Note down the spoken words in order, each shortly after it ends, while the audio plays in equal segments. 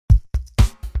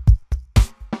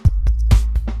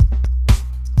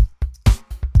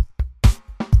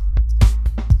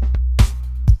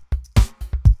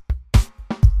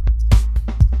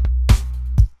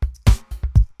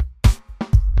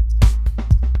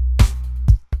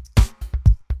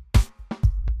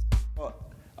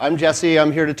I'm Jesse.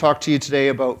 I'm here to talk to you today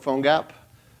about PhoneGap.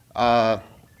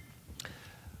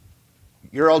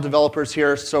 You're all developers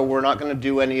here, so we're not going to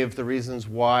do any of the reasons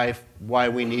why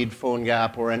we need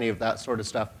PhoneGap or any of that sort of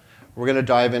stuff. We're going to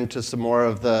dive into some more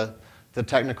of the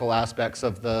technical aspects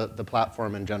of the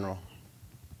platform in general.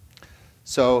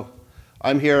 So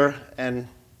I'm here, and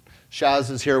Shaz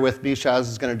is here with me. Shaz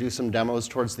is going to do some demos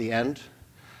towards the end.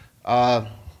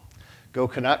 Go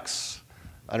Canucks.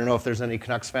 I don't know if there's any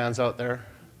Canucks fans out there.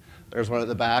 There's one at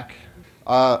the back.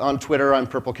 On Twitter, I'm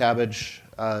Purple Cabbage.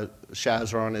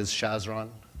 Shazron is Shazron.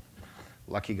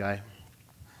 Lucky guy.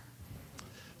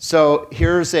 So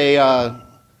here's a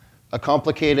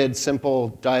complicated, simple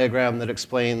diagram that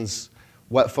explains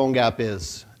what PhoneGap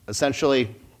is.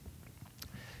 Essentially,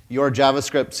 your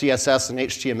JavaScript, CSS, and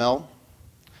HTML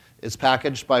is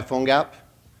packaged by PhoneGap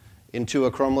into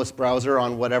a Chromeless browser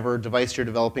on whatever device you're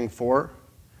developing for,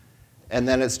 and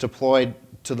then it's deployed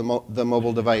to the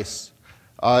mobile device.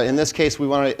 In this case, we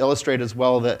want to illustrate as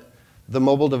well that the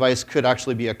mobile device could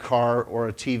actually be a car or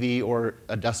a TV or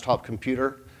a desktop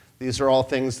computer. These are all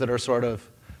things that are sort of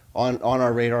on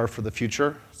our radar for the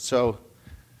future. So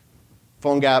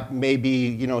PhoneGap may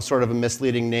be, sort of a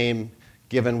misleading name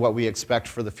given what we expect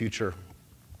for the future.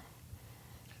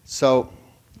 So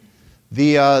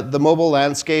the mobile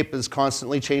landscape is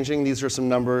constantly changing. These are some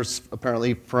numbers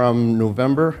apparently from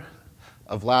November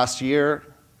of last year.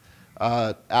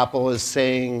 Apple is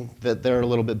saying that they're a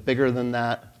little bit bigger than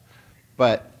that,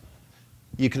 but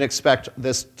you can expect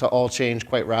this to all change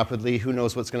quite rapidly. Who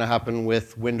knows what's going to happen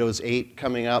with Windows 8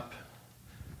 coming up?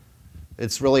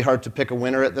 It's really hard to pick a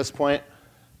winner at this point.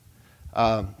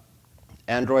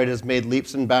 Android has made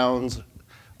leaps and bounds.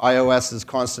 iOS is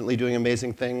constantly doing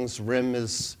amazing things. RIM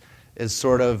is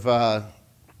sort of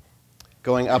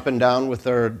going up and down with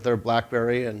their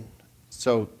BlackBerry, and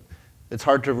so it's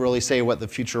hard to really say what the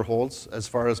future holds as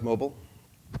far as mobile.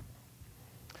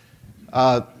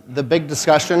 The big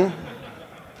discussion,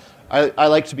 I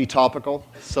like to be topical,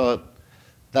 so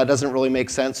that doesn't really make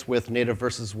sense with native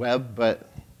versus web, but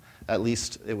at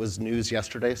least it was news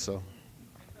yesterday. So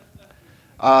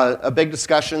a big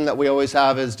discussion that we always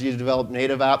have is, do you develop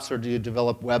native apps or do you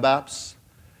develop web apps?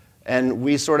 And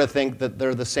we sort of think that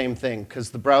they're the same thing, because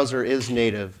the browser is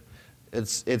native.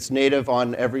 It's native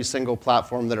on every single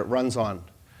platform that it runs on.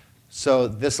 So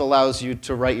this allows you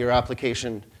to write your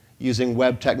application using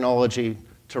web technology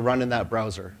to run in that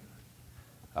browser.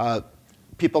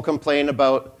 People complain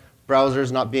about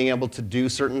browsers not being able to do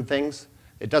certain things.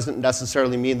 It doesn't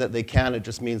necessarily mean that they can. It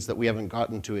just means that we haven't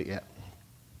gotten to it yet.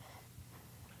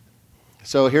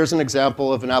 So here's an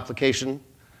example of an application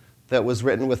that was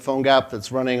written with PhoneGap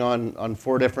that's running on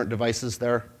 4 different devices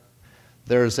there.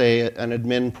 There's an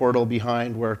admin portal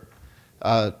behind where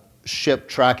ship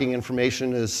tracking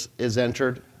information is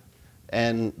entered,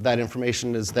 and that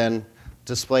information is then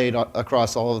displayed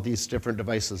across all of these different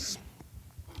devices.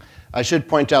 I should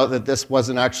point out that this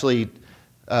wasn't actually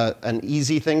an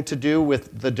easy thing to do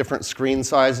with the different screen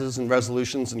sizes and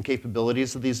resolutions and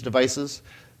capabilities of these devices,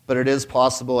 but it is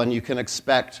possible, and you can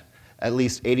expect at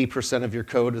least 80% of your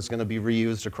code is going to be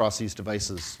reused across these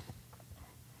devices.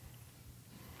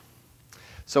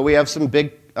 So we have some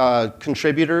big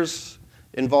contributors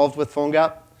involved with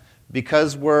PhoneGap.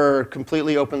 Because we're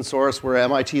completely open source, we're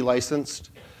MIT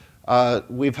licensed,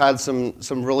 we've had some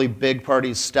really big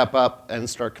parties step up and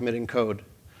start committing code.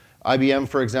 IBM,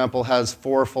 for example, has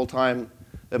 4 full-time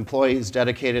employees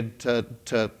dedicated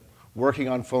to working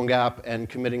on PhoneGap and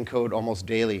committing code almost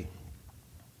daily.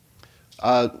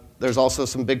 There's also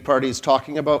some big parties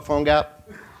talking about PhoneGap.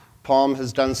 Palm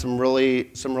has done some really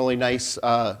nice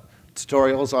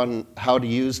tutorials on how to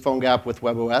use PhoneGap with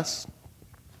WebOS.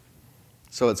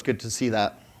 So it's good to see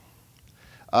that.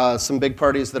 Some big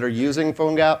parties that are using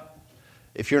PhoneGap.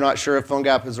 If you're not sure if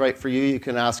PhoneGap is right for you, you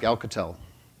can ask Alcatel.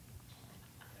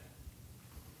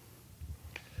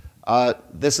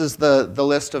 This is the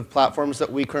list of platforms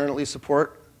that we currently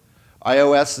support.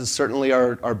 iOS is certainly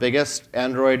our biggest.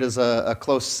 Android is a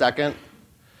close second.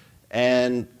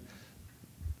 And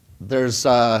there's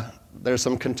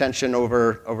some contention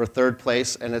over third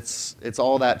place, and it's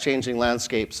all that changing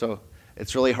landscape. So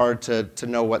it's really hard to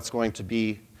know what's going to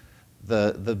be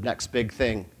the next big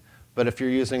thing. But if you're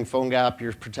using PhoneGap,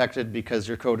 you're protected because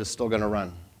your code is still going to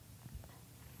run.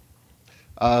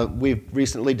 We've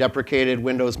recently deprecated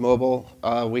Windows Mobile.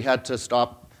 We had to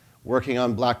stop working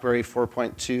on BlackBerry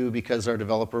 4.2 because our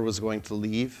developer was going to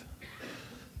leave.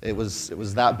 It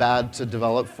was that bad to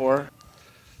develop for.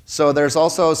 So there's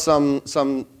also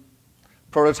some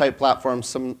prototype platforms,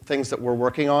 some things that we're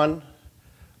working on.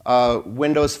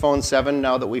 Windows Phone 7,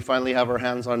 now that we finally have our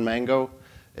hands on Mango,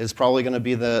 is probably going to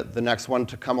be the next one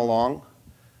to come along.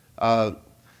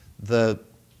 The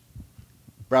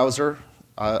browser,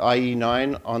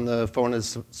 IE9 on the phone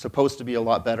is supposed to be a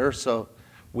lot better, so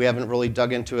we haven't really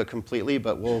dug into it completely,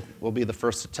 but we'll be the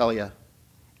first to tell you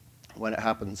when it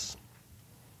happens.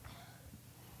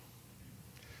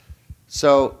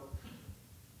 So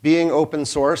being open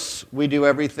source, we do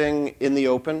everything in the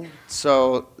open.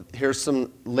 So here's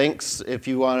some links if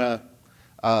you want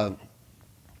to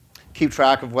keep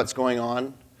track of what's going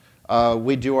on.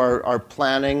 We do our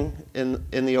planning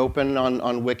in the open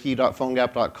on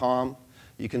wiki.phonegap.com.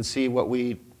 You can see what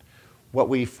we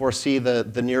foresee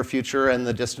the near future and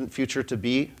the distant future to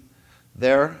be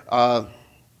there.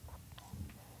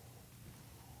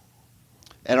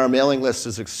 And our mailing list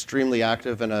is extremely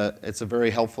active, and it's a very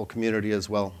helpful community as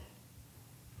well.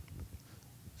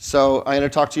 So I'm going to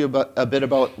talk to you a bit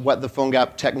about what the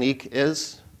PhoneGap technique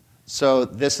is. So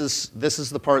this is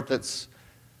the part that's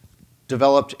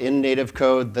developed in native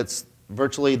code that's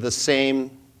virtually the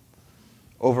same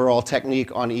overall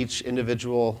technique on each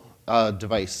individual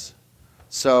device.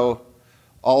 So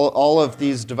all of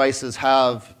these devices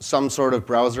have some sort of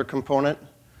browser component.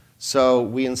 So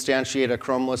we instantiate a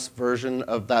Chromeless version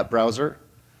of that browser.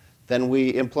 Then we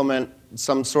implement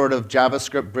some sort of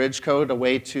JavaScript bridge code, a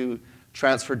way to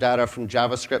transfer data from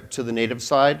JavaScript to the native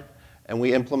side. And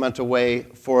we implement a way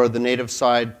for the native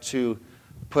side to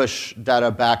push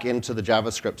data back into the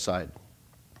JavaScript side.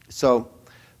 So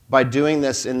by doing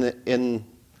this in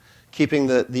keeping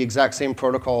the exact same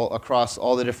protocol across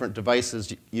all the different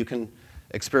devices, you can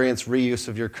experience reuse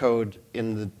of your code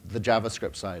in the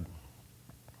JavaScript side.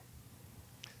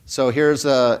 So here's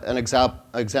an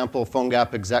example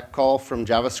PhoneGap exec call from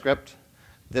JavaScript.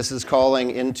 This is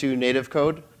calling into native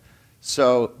code.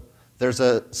 So there's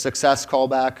a success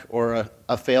callback or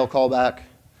a fail callback.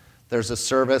 There's a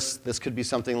service. This could be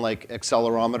something like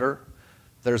accelerometer.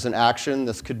 There's an action.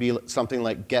 This could be something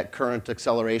like get current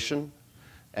acceleration.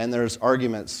 And there's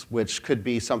arguments, which could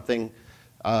be something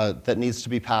that needs to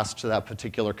be passed to that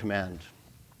particular command.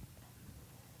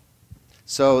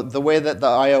 So the way that the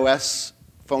iOS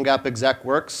PhoneGap exec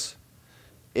works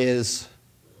is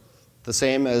the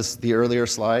same as the earlier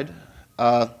slide.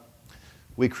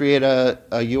 We create a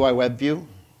UI web view.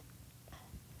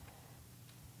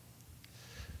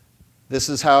 This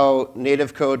is how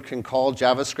native code can call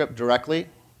JavaScript directly.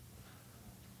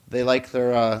 They like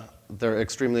their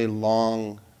extremely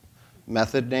long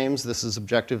method names. This is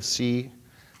Objective-C,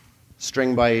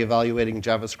 string by evaluating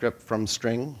JavaScript from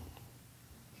string.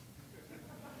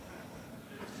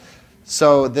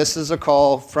 So this is a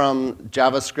call from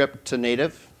JavaScript to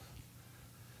native.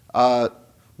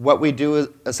 What we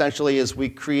do essentially is we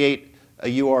create a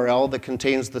URL that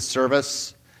contains the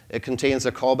service, it contains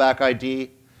a callback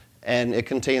ID, and it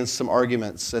contains some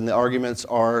arguments. And the arguments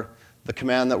are the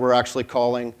command that we're actually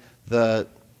calling, the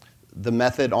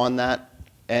method on that,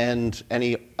 and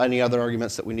any other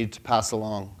arguments that we need to pass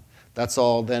along. That's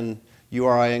all then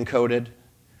URI encoded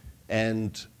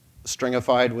and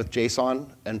stringified with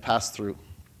JSON and passed through.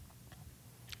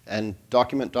 And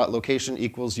document.location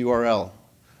equals URL.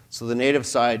 So the native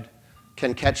side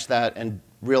can catch that and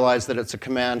realize that it's a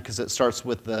command because it starts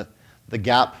with the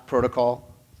GAP protocol.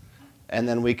 And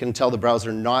then we can tell the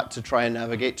browser not to try and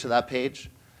navigate to that page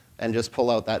and just pull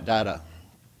out that data.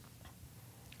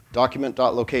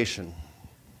 Document.location.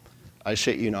 I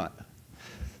shit you not.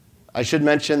 I should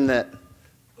mention that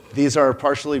these are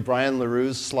partially Brian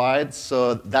LaRue's slides,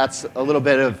 so that's a little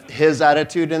bit of his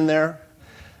attitude in there.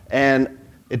 And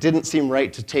it didn't seem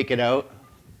right to take it out,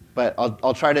 but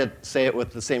I'll try to say it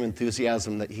with the same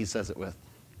enthusiasm that he says it with.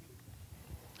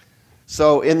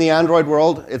 So in the Android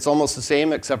world, it's almost the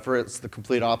same, except for it's the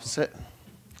complete opposite.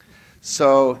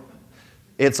 So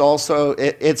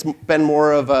it's been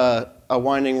more of a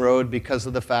winding road because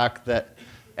of the fact that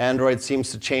Android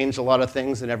seems to change a lot of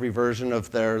things in every version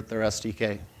of their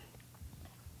SDK.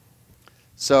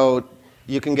 So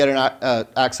you can get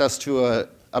access to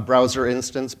a browser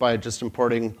instance by just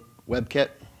importing WebKit.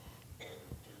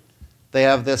 They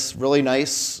have this really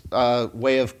nice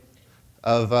way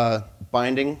of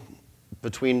binding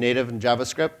between native and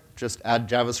JavaScript. Just add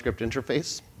JavaScript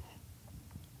interface.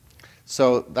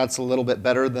 So that's a little bit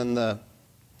better than the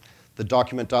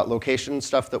document.location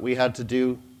stuff that we had to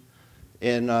do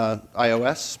in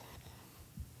iOS.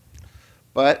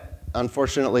 But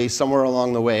unfortunately, somewhere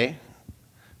along the way,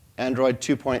 Android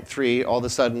 2.3, all of a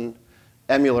sudden,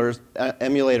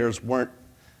 emulators weren't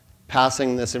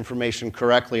passing this information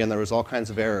correctly, and there was all kinds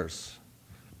of errors.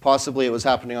 Possibly it was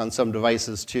happening on some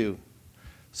devices too.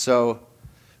 So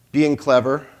being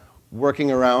clever, working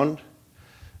around,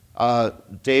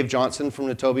 Dave Johnson from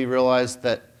Nitobi realized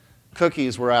that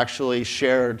cookies were actually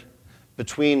shared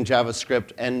between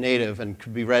JavaScript and native and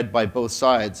could be read by both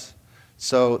sides.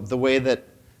 So the way that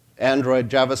Android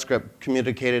JavaScript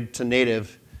communicated to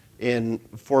native in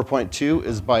 4.2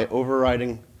 is by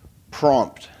overriding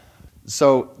prompt.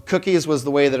 So cookies was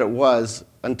the way that it was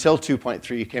until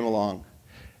 2.3 came along.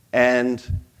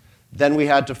 And then we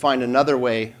had to find another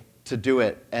way to do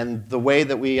it. And the way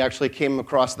that we actually came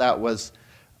across that was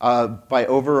by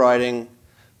overriding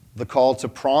the call to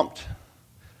prompt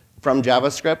from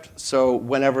JavaScript. So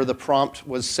whenever the prompt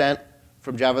was sent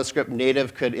from JavaScript,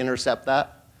 native could intercept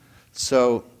that.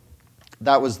 So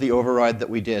that was the override that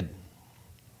we did.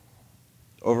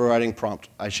 Overriding prompt,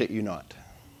 I shit you not.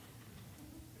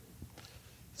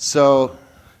 So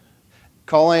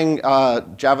calling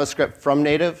JavaScript from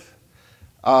native,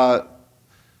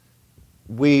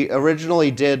 we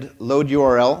originally did load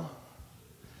URL,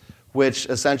 which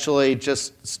essentially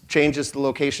just changes the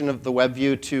location of the web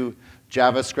view to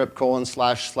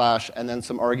JavaScript : / and then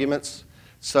some arguments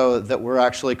so that we're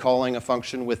actually calling a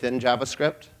function within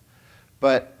JavaScript.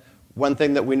 But one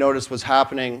thing that we noticed was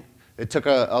happening, it took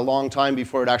a long time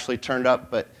before it actually turned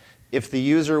up, but if the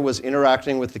user was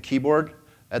interacting with the keyboard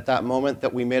at that moment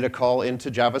that we made a call into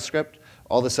JavaScript,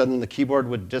 all of a sudden the keyboard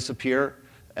would disappear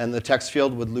and the text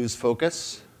field would lose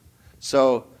focus.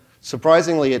 So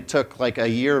surprisingly, it took like a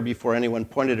year before anyone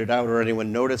pointed it out or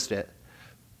anyone noticed it.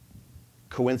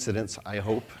 Coincidence, I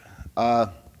hope.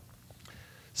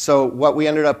 So what we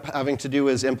ended up having to do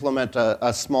is implement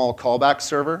a small callback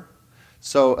server.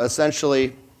 So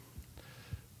essentially,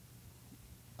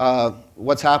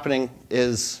 what's happening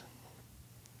is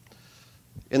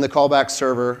in the callback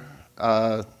server,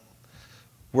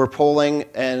 we're polling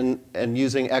and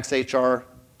using XHR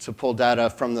to pull data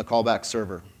from the callback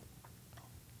server.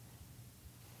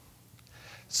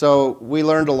 So we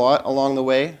learned a lot along the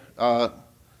way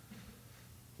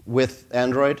with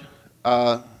Android.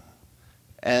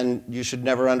 And you should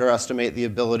never underestimate the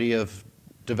ability of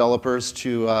developers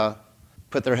to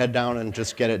put their head down and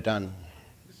just get it done.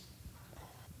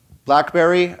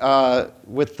 BlackBerry,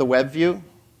 with the web view,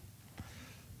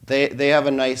 they have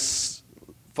a nice,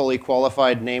 fully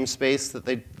qualified namespace that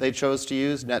they chose to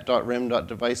use,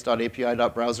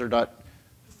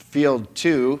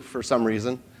 net.rim.device.api.browser.field2 for some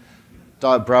reason,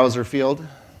 .browserfield.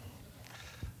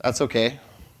 That's OK.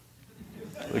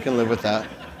 We can live with that.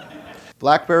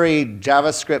 BlackBerry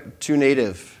JavaScript to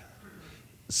native.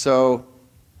 So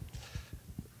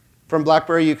from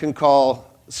BlackBerry, you can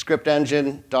call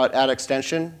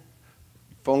scriptengine.addExtension,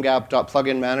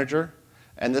 PhoneGap.pluginManager,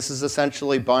 and this is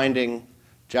essentially binding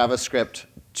JavaScript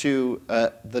to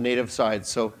the native side.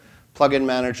 So plugin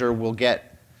manager will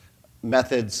get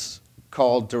methods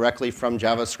called directly from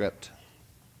JavaScript.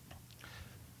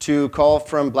 To call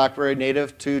from BlackBerry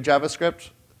native to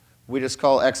JavaScript, we just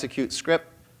call execute script,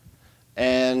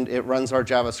 and it runs our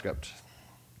JavaScript.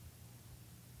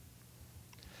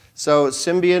 So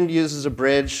Symbian uses a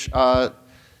bridge.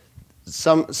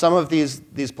 Some of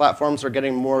these platforms are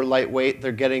getting more lightweight.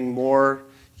 They're getting more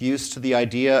used to the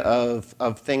idea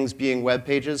of things being web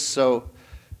pages. So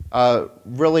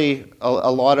really,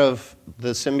 a lot of the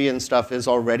Symbian stuff is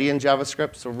already in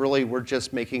JavaScript. So really, we're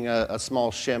just making a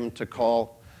small shim to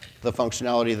call the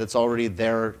functionality that's already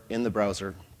there in the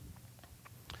browser.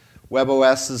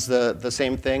 WebOS is the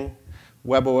same thing.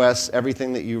 WebOS,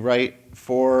 everything that you write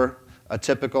for a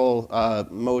typical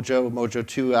Mojo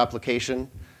 2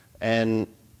 application, and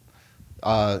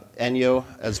Enyo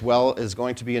as well is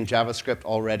going to be in JavaScript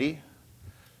already.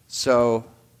 So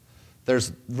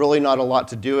there's really not a lot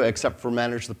to do except for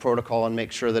manage the protocol and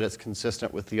make sure that it's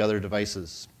consistent with the other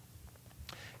devices.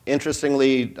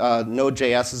 Interestingly,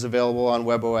 Node.js is available on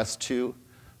WebOS 2,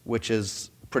 which is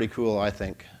pretty cool, I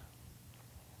think.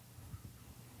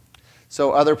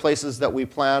 So other places that we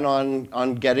plan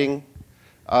on getting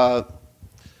PhoneGap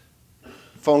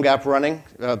running,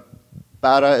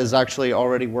 bada is actually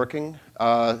already working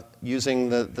using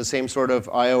the same sort of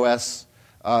iOS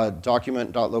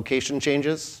document.location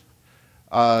changes.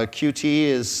 Qt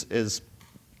is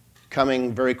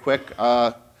coming very quick.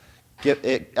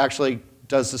 It actually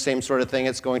does the same sort of thing.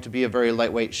 It's going to be a very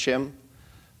lightweight shim.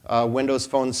 Windows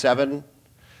Phone 7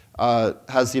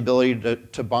 has the ability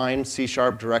to bind C#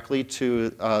 directly to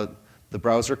the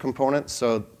browser component,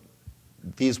 so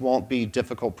these won't be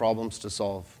difficult problems to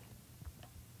solve.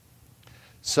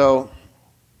 So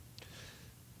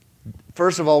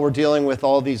first of all, we're dealing with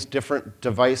all these different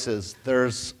devices.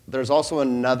 There's also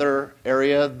another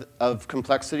area of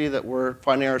complexity that we're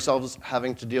finding ourselves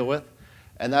having to deal with,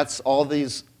 and that's all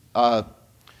these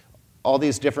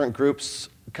different groups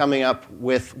coming up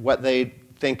with what they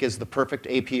think is the perfect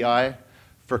API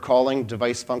for calling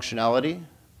device functionality.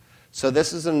 So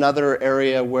this is another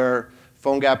area where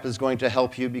PhoneGap is going to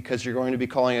help you because you're going to be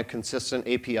calling a consistent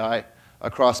API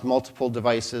across multiple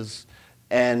devices,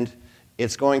 and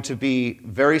it's going to be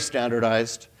very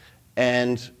standardized,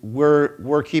 and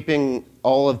we're keeping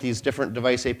all of these different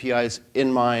device APIs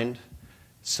in mind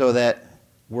so that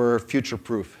we're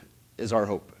future-proof, is our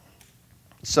hope.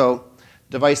 So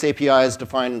device APIs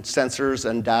define sensors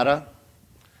and data.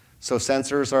 So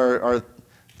sensors are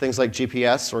things like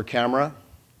GPS or camera,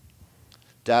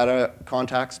 data,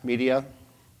 contacts, media.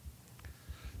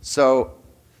 So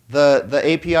the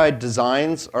API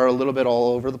designs are a little bit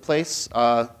all over the place.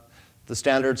 The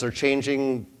standards are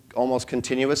changing almost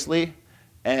continuously,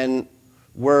 and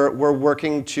we're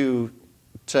working to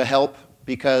help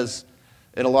because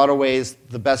in a lot of ways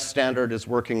the best standard is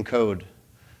working code.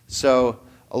 So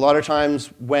a lot of times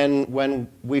when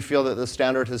we feel that the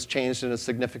standard has changed in a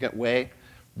significant way,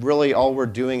 really all we're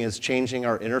doing is changing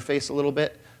our interface a little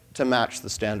bit to match the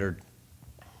standard.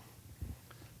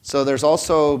 So there's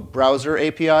also browser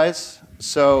APIs.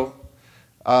 So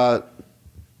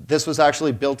this was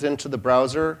actually built into the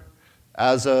browser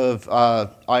as of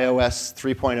iOS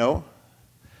 3.0.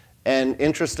 And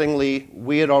interestingly,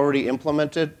 we had already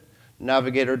implemented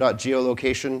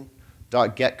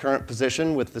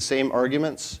navigator.geolocation.getCurrentPosition with the same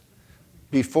arguments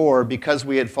before because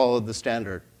we had followed the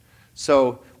standard.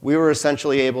 So we were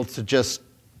essentially able to just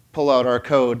pull out our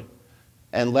code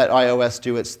and let iOS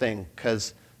do its thing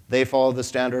because they followed the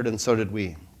standard and so did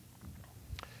we.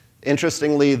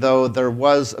 Interestingly, though, there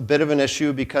was a bit of an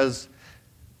issue because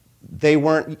they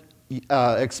weren't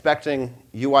expecting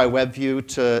UI WebView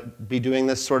to be doing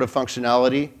this sort of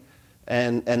functionality,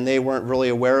 and they weren't really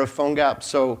aware of PhoneGap.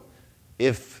 So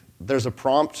if there's a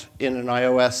prompt in an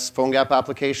iOS PhoneGap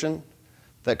application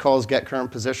that calls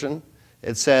getCurrentPosition,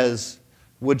 it says,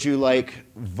 would you like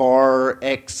var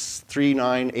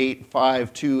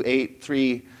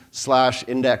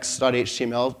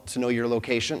x39852883/index.html to know your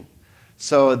location?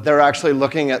 So they're actually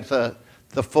looking at the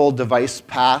full device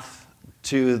path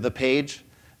to the page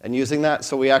and using that.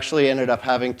 So we actually ended up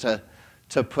having to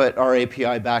put our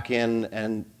API back in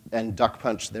and duck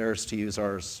punch theirs to use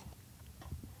ours.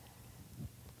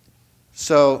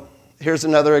 So here's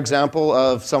another example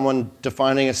of someone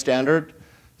defining a standard.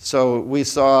 So we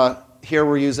saw here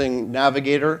we're using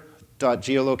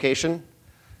navigator.geolocation.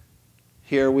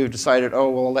 Here we've decided, oh,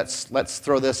 well, let's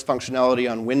throw this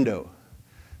functionality on window.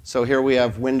 So here we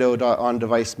have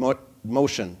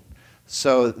window.onDeviceMotion.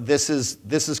 So this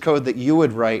is code that you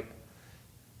would write,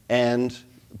 and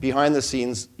behind the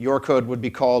scenes, your code would be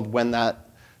called when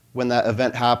that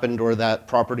event happened or that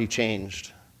property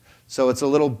changed. So it's a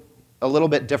little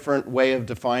bit different way of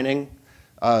defining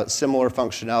similar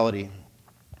functionality.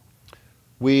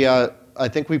 I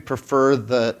think we prefer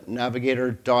the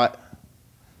navigator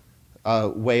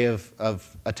way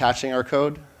of attaching our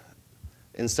code.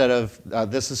 Instead of,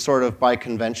 this is sort of by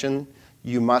convention,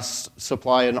 you must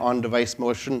supply an on-device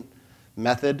motion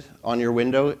method on your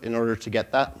window in order to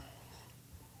get that.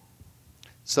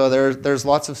 So there's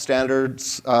lots of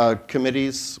standards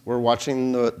committees. We're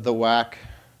watching the WAC.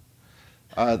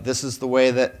 This is the way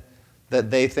that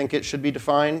they think it should be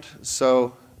defined.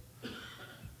 So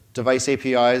device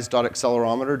APIs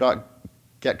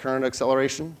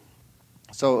 .accelerometer.getCurrentAcceleration.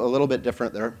 So a little bit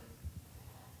different there.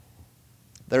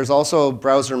 There's also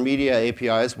browser media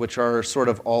APIs, which are sort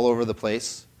of all over the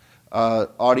place.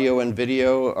 Audio and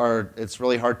video it's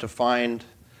really hard to find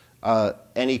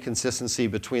any consistency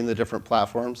between the different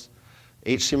platforms.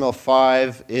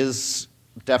 HTML5 is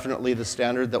definitely the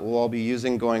standard that we'll all be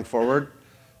using going forward.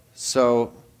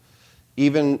 So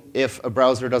even if a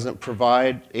browser doesn't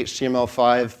provide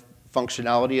HTML5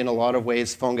 functionality, in a lot of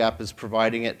ways, PhoneGap is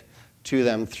providing it to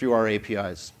them through our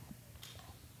APIs.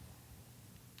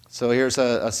 So here's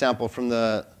a sample from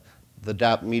the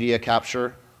DAP media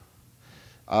capture.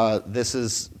 This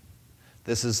is the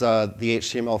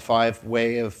HTML5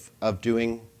 way of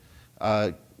doing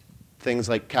things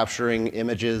like capturing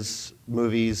images,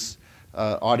 movies,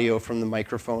 audio from the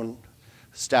microphone,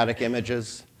 static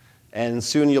images. And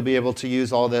soon you'll be able to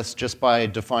use all this just by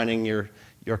defining your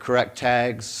correct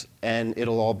tags, and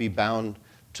it'll all be bound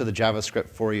to the JavaScript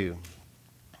for you.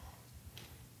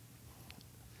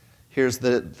 Here's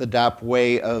the DAP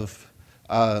way of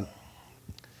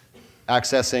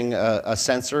accessing a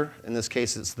sensor. In this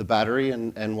case, it's the battery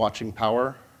and watching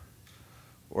power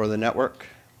or the network.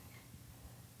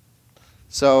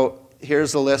 So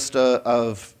here's a list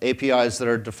of APIs that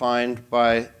are defined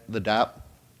by the DAP.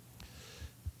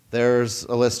 There's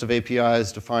a list of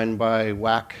APIs defined by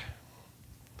WAC.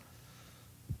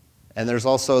 And there's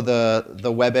also the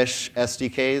Webish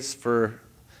SDKs for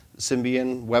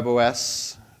Symbian,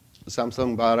 WebOS,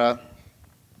 Samsung Bada.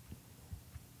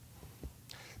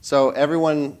 So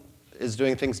everyone is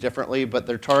doing things differently, but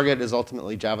their target is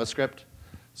ultimately JavaScript.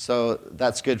 So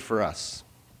that's good for us.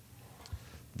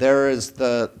 There is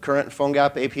the current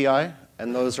PhoneGap API,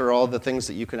 and those are all the things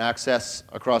that you can access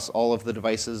across all of the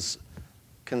devices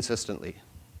consistently.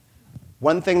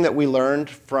 One thing that we learned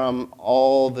from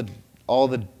all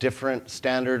the different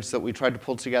standards that we tried to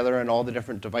pull together and all the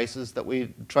different devices that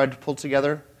we tried to pull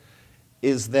together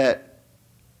is that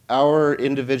our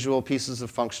individual pieces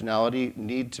of functionality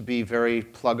need to be very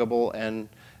pluggable and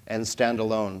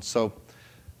standalone. So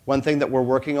one thing that we're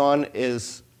working on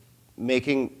is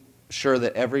making sure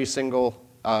that every single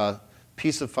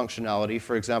piece of functionality,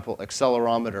 for example,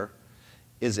 accelerometer,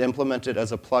 is implemented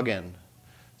as a plugin.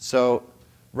 So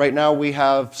right now we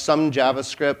have some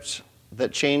JavaScript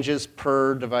that changes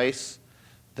per device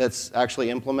that's actually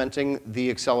implementing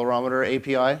the accelerometer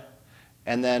API.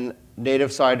 And then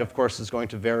native side, of course, is going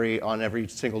to vary on every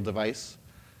single device.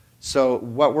 So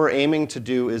what we're aiming to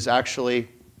do is actually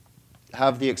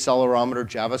have the accelerometer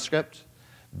JavaScript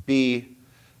be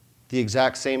the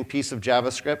exact same piece of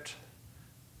JavaScript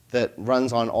that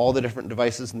runs on all the different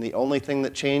devices, and the only thing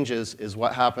that changes is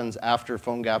what happens after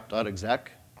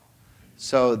PhoneGap.exec.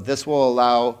 So this will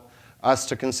allow us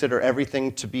to consider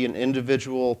everything to be an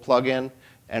individual plugin,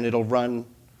 and it'll run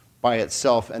by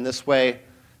itself. And this way,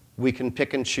 we can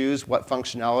pick and choose what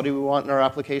functionality we want in our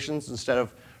applications instead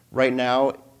of right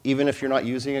now, even if you're not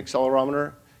using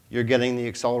accelerometer, you're getting the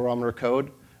accelerometer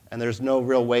code, and there's no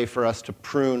real way for us to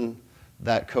prune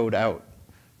that code out.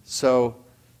 So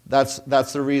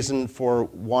that's the reason for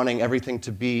wanting everything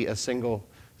to be a single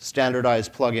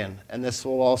standardized plugin. And this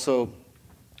will also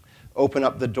open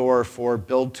up the door for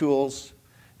build tools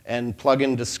and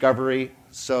plugin discovery,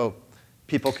 so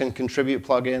people can contribute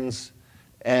plugins,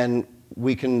 and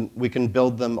we can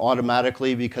build them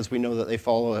automatically because we know that they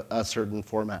follow a certain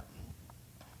format.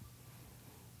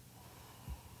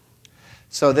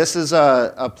 So this is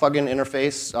a plugin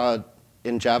interface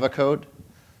in Java code.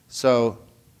 So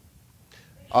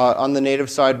on the native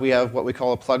side, we have what we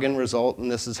call a plugin result,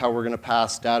 and this is how we're going to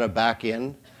pass data back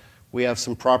in. We have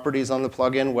some properties on the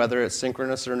plugin, whether it's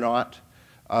synchronous or not.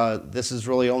 This is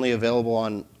really only available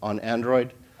on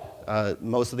Android.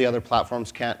 Most of the other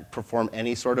platforms can't perform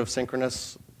any sort of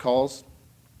synchronous calls.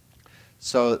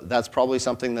 So that's probably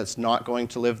something that's not going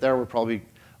to live there. We're probably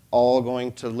all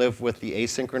going to live with the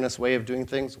asynchronous way of doing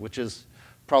things, which is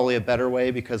probably a better way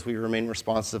because we remain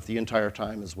responsive the entire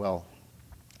time as well.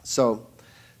 So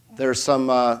there's some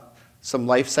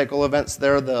life cycle events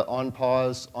there. The on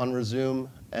pause, on resume,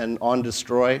 and on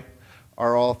destroy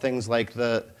are all things like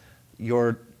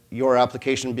your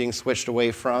application being switched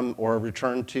away from or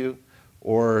returned to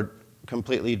or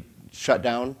completely shut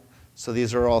down. So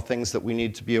these are all things that we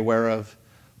need to be aware of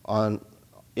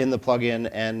in the plugin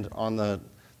and on the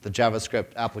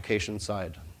JavaScript application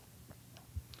side.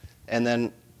 And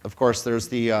then, of course, there's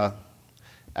the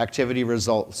activity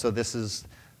result. So this is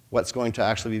what's going to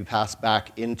actually be passed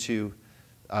back into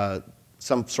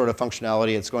some sort of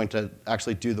functionality. It's going to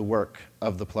actually do the work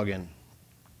of the plugin.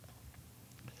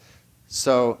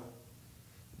 So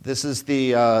this is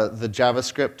the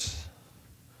JavaScript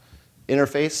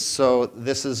interface. So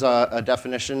this is a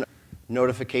definition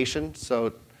notification.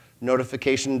 So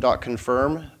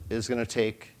notification.confirm is going to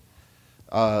take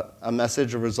a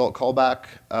message, a result callback,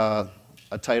 a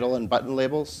title, and button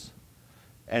labels.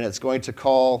 And it's going to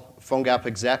call PhoneGap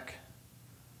exec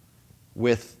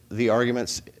with the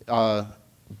arguments the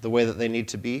way that they need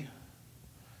to be.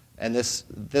 And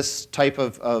this type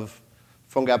of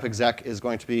PhoneGap exec is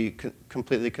going to be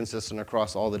completely consistent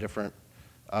across all the different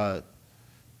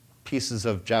pieces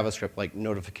of JavaScript, like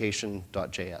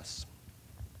notification.js.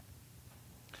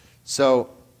 So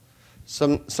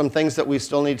some things that we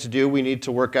still need to do, we need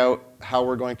to work out how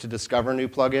we're going to discover new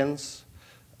plugins.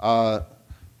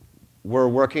 We're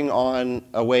working on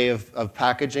a way of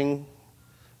packaging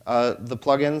the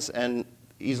plugins and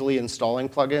easily installing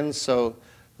plugins. So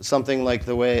something like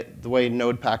the way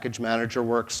Node Package Manager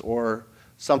works, or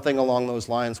something along those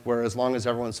lines, where as long as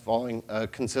everyone's following a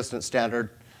consistent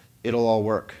standard, it'll all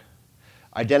work.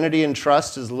 Identity and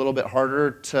trust is a little bit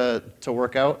harder to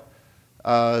work out,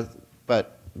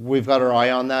 but we've got our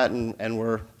eye on that, and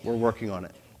we're working on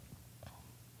it.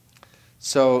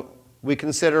 So we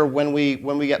consider when we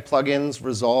get plugins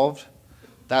resolved,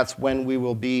 that's when we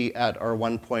will be at our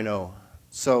 1.0.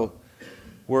 So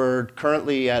we're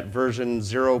currently at version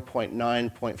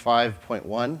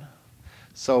 0.9.5.1.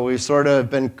 So we've sort of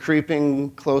been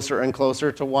creeping closer and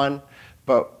closer to 1,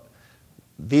 but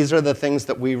these are the things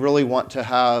that we really want to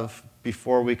have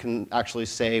before we can actually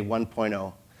say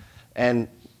 1.0. And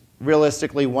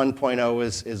realistically,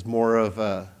 1.0 is more of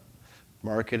a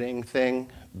marketing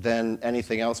thing than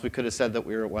anything else. We could have said that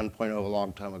we were at 1.0 a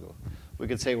long time ago. We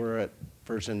could say we're at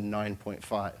version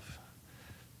 9.5.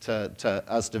 To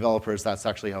us developers, that's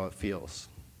actually how it feels.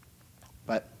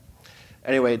 But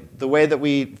anyway, the way that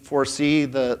we foresee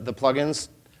the plugins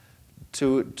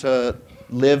to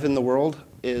live in the world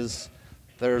is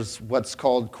there's what's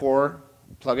called core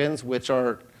plugins, which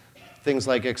are things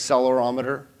like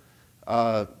accelerometer,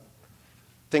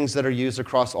 things that are used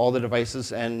across all the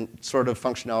devices and sort of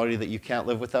functionality that you can't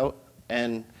live without.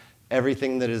 And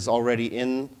everything that is already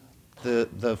in the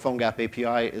PhoneGap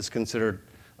API is considered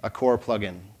a core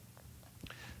plugin.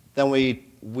 Then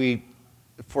we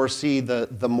foresee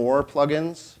the more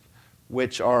plugins,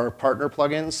 which are partner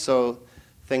plugins. So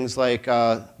things like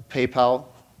PayPal.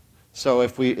 So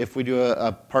if we do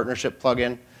a partnership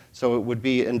plugin, so it would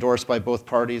be endorsed by both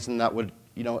parties, and that would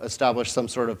establish some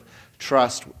sort of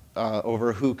trust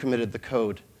over who committed the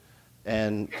code,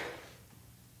 and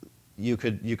you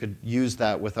could use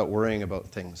that without worrying about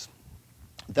things.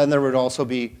 Then there would also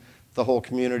be the whole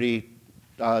community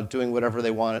doing whatever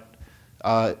they want,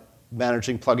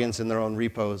 managing plugins in their own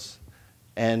repos,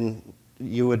 and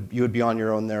you would be on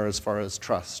your own there as far as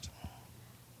trust.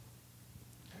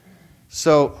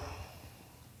 So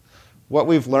what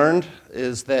we've learned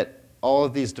is that all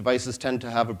of these devices tend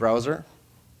to have a browser.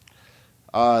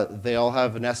 They all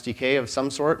have an SDK of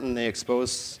some sort, and they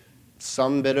expose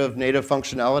some bit of native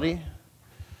functionality.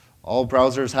 All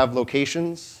browsers have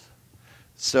locations.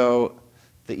 So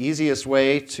the easiest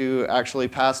way to actually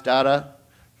pass data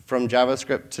from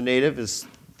JavaScript to native is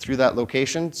through that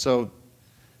location. So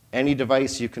any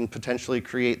device, you can potentially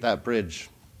create that bridge.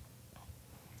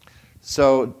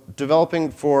 So developing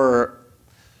for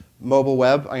mobile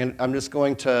web, I'm just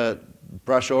going to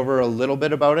brush over a little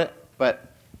bit about it.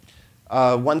 But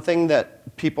one thing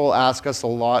that people ask us a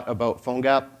lot about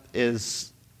PhoneGap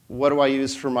is, what do I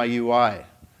use for my UI?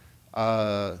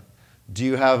 Do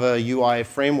you have a UI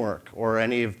framework or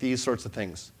any of these sorts of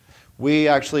things? We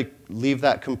actually leave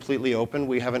that completely open.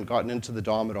 We haven't gotten into the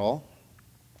DOM at all.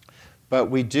 But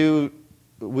we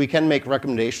can make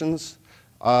recommendations.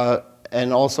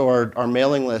 And also our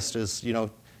mailing list is, you'll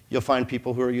find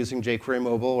people who are using jQuery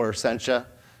Mobile or Sencha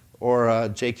or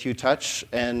JQ Touch,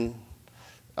 and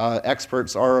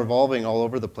experts are evolving all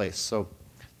over the place. So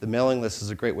the mailing list is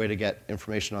a great way to get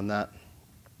information on that.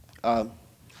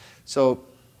 So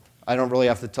I don't really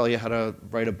have to tell you how to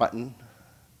write a button.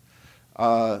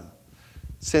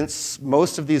 Since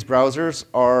most of these browsers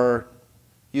are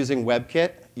using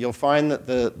WebKit, you'll find that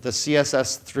the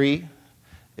CSS3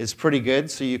 is pretty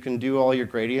good, so you can do all your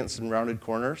gradients and rounded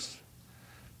corners.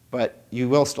 But you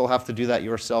will still have to do that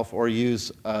yourself or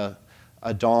use a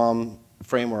DOM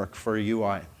framework for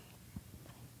UI.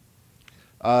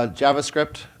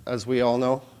 JavaScript, as we all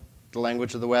know, the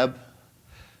language of the web.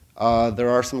 There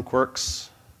are some quirks.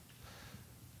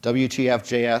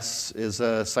 WTF.js is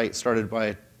a site started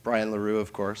by Brian LaRue,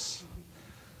 of course.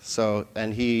 So,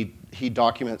 and he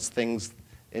documents things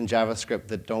in JavaScript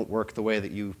that don't work the way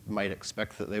that you might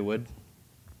expect that they would.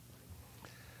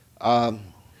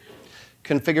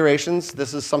 Configurations,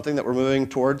 this is something that we're moving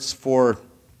towards for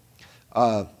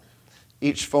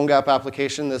each PhoneGap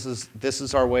application. This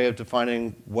is our way of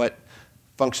defining what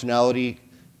functionality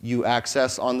you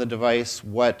access on the device,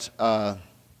 what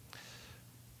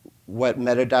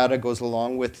metadata goes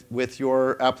along with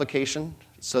your application.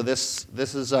 So this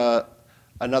is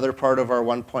another part of our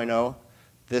 1.0.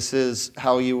 This is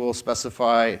how you will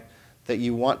specify that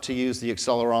you want to use the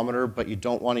accelerometer, but you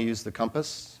don't want to use the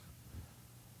compass.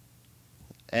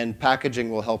 And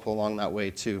packaging will help along that way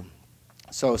too.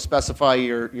 So specify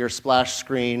your splash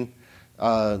screen,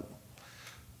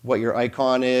 what your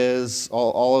icon is,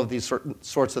 all of these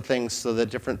sorts of things so that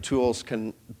different tools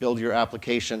can build your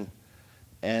application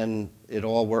and it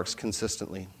all works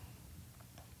consistently.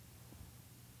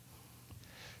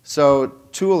 So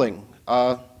tooling.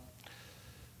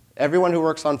 Everyone who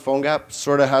works on PhoneGap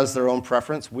sort of has their own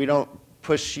preference. We don't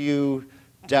push you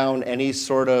down any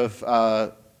sort of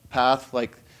path,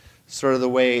 like sort of the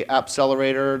way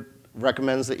AppCelerator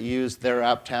recommends that you use their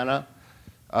AppTana.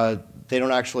 They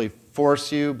don't actually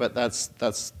force you, but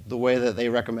that's the way that they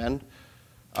recommend.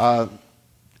 At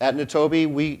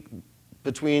Nitobi,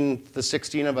 between the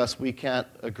 16 of us, we can't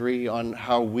agree on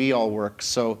how we all work,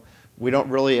 so we don't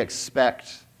really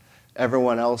expect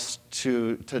everyone else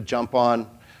to jump on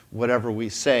whatever we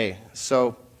say.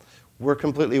 So we're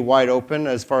completely wide open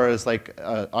as far as like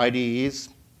IDEs.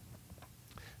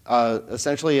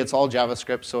 Essentially, it's all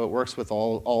JavaScript, so it works with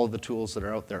all of the tools that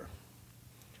are out there.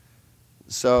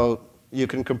 So you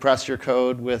can compress your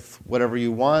code with whatever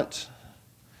you want.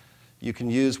 You can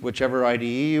use whichever IDE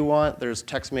you want. There's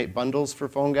TextMate bundles for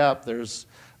PhoneGap. There's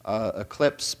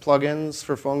Eclipse plugins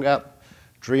for PhoneGap.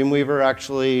 Dreamweaver,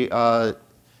 actually,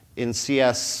 in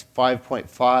CS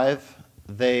 5.5,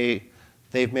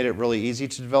 they've made it really easy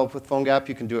to develop with PhoneGap.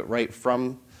 You can do it right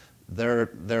from their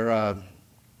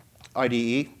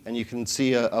IDE, and you can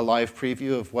see a live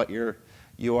preview of what your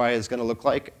UI is going to look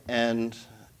like, and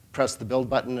press the build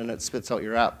button, and it spits out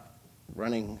your app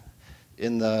running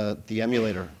in the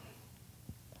emulator.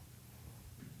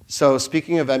 So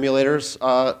speaking of emulators,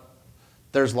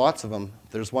 there's lots of them.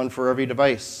 There's one for every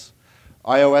device.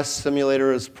 iOS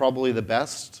simulator is probably the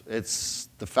best. It's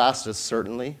the fastest,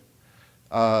 certainly.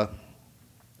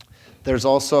 There's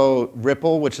also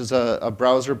Ripple, which is a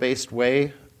browser-based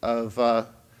way of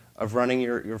running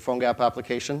your PhoneGap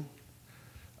application.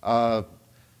 I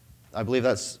believe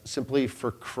that's simply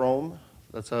for Chrome.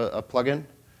 That's a plugin.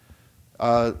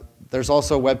 There's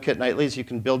also WebKit Nightlies. You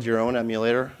can build your own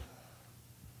emulator.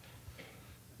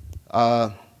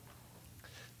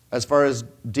 As far as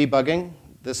debugging,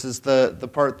 this is the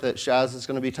part that Shaz is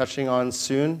going to be touching on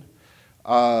soon.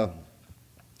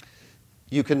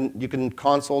 You can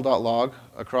console.log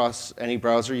across any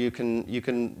browser. You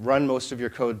can run most of your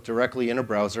code directly in a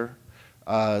browser,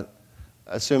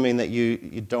 assuming that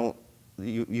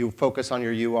you focus on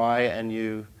your UI and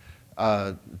you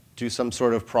do some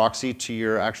sort of proxy to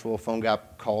your actual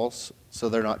PhoneGap calls, so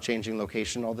they're not changing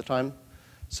location all the time.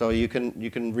 So you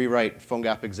can rewrite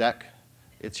PhoneGap exec.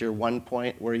 It's your one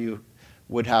point where you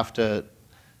would have to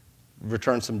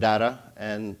return some data,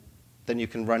 and then you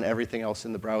can run everything else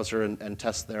in the browser and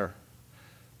test there.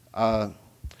 And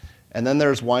then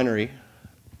there's Winery,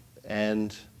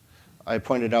 and I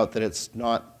pointed out that it's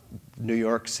not New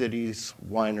York City's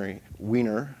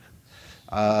Wiener.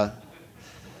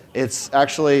 It's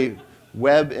actually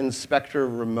Web Inspector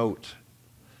Remote.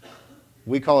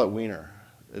 We call it Wiener.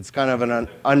 It's kind of an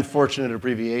unfortunate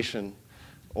abbreviation,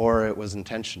 or it was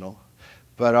intentional.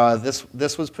 But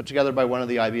this was put together by one of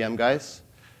the IBM guys,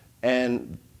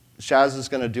 and Shaz is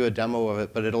going to do a demo of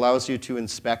it, but it allows you to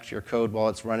inspect your code while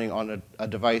it's running on a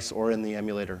device or in the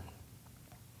emulator.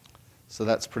 So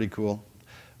that's pretty cool.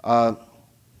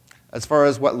 As far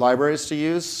as what libraries to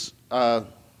use,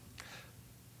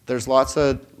 there's lots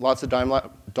of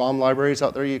DOM libraries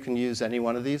out there. You can use any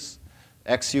one of these.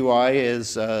 XUI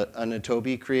is a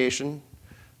Nitobi creation.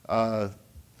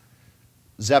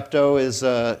 Zepto is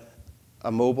a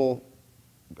mobile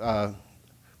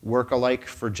work-alike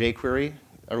for jQuery.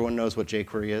 Everyone knows what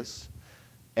jQuery is.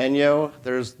 Enyo,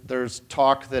 there's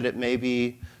talk that it may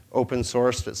be open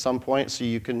sourced at some point, so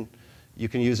you can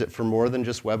use it for more than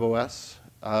just WebOS.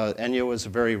 Enyo is a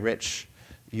very rich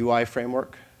UI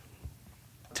framework.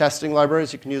 Testing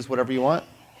libraries, you can use whatever you want.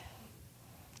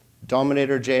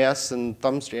 Dominator.js and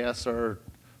Thumbs.js are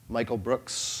Michael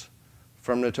Brooks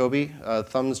from Nitobi.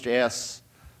 Thumbs.js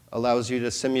allows you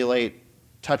to simulate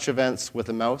touch events with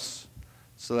a mouse.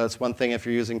 So that's one thing if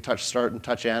you're using touch start and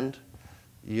touch end.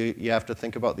 You have to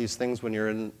think about these things when you're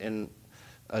in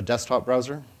a desktop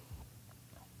browser.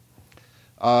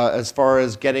 As far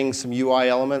as getting some UI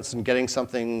elements and getting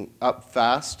something up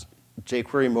fast,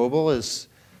 jQuery Mobile is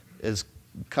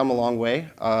come a long way.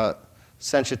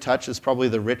 Sencha Touch is probably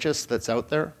the richest that's out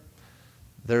there.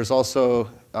 There's also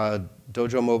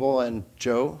Dojo Mobile and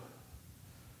Joe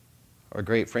are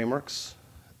great frameworks.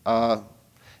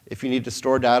 If you need to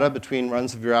store data between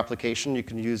runs of your application, you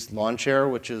can use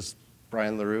Lawnchair, which is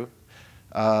Brian LaRue,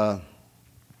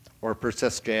 or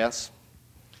Persist.js.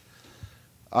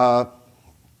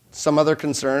 Some other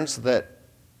concerns that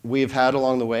we've had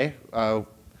along the way.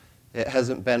 It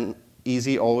hasn't been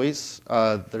easy always.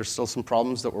 There's still some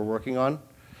problems that we're working on.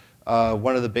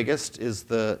 One of the biggest is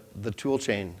the tool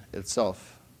chain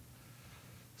itself.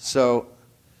 So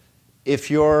if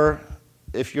you're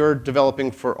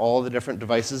developing for all the different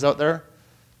devices out there,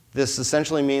 this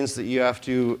essentially means that you have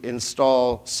to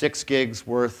install 6 gigs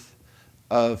worth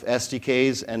of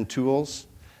SDKs and tools,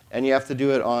 and you have to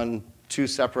do it on 2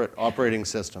 separate operating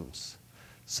systems.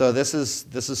 So this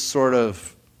is sort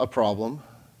of a problem.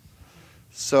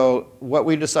 So what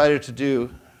we decided to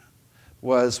do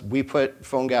was we put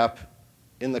PhoneGap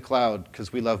in the cloud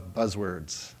because we love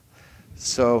buzzwords.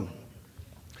 So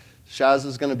Shaz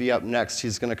is going to be up next.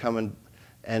 He's going to come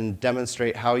and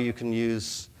demonstrate how you can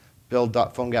use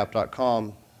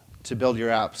build.phonegap.com to build your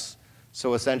apps.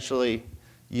 So essentially,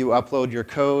 you upload your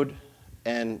code,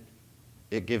 and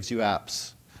it gives you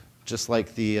apps, just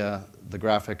like the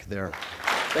graphic there.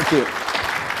 Thank you.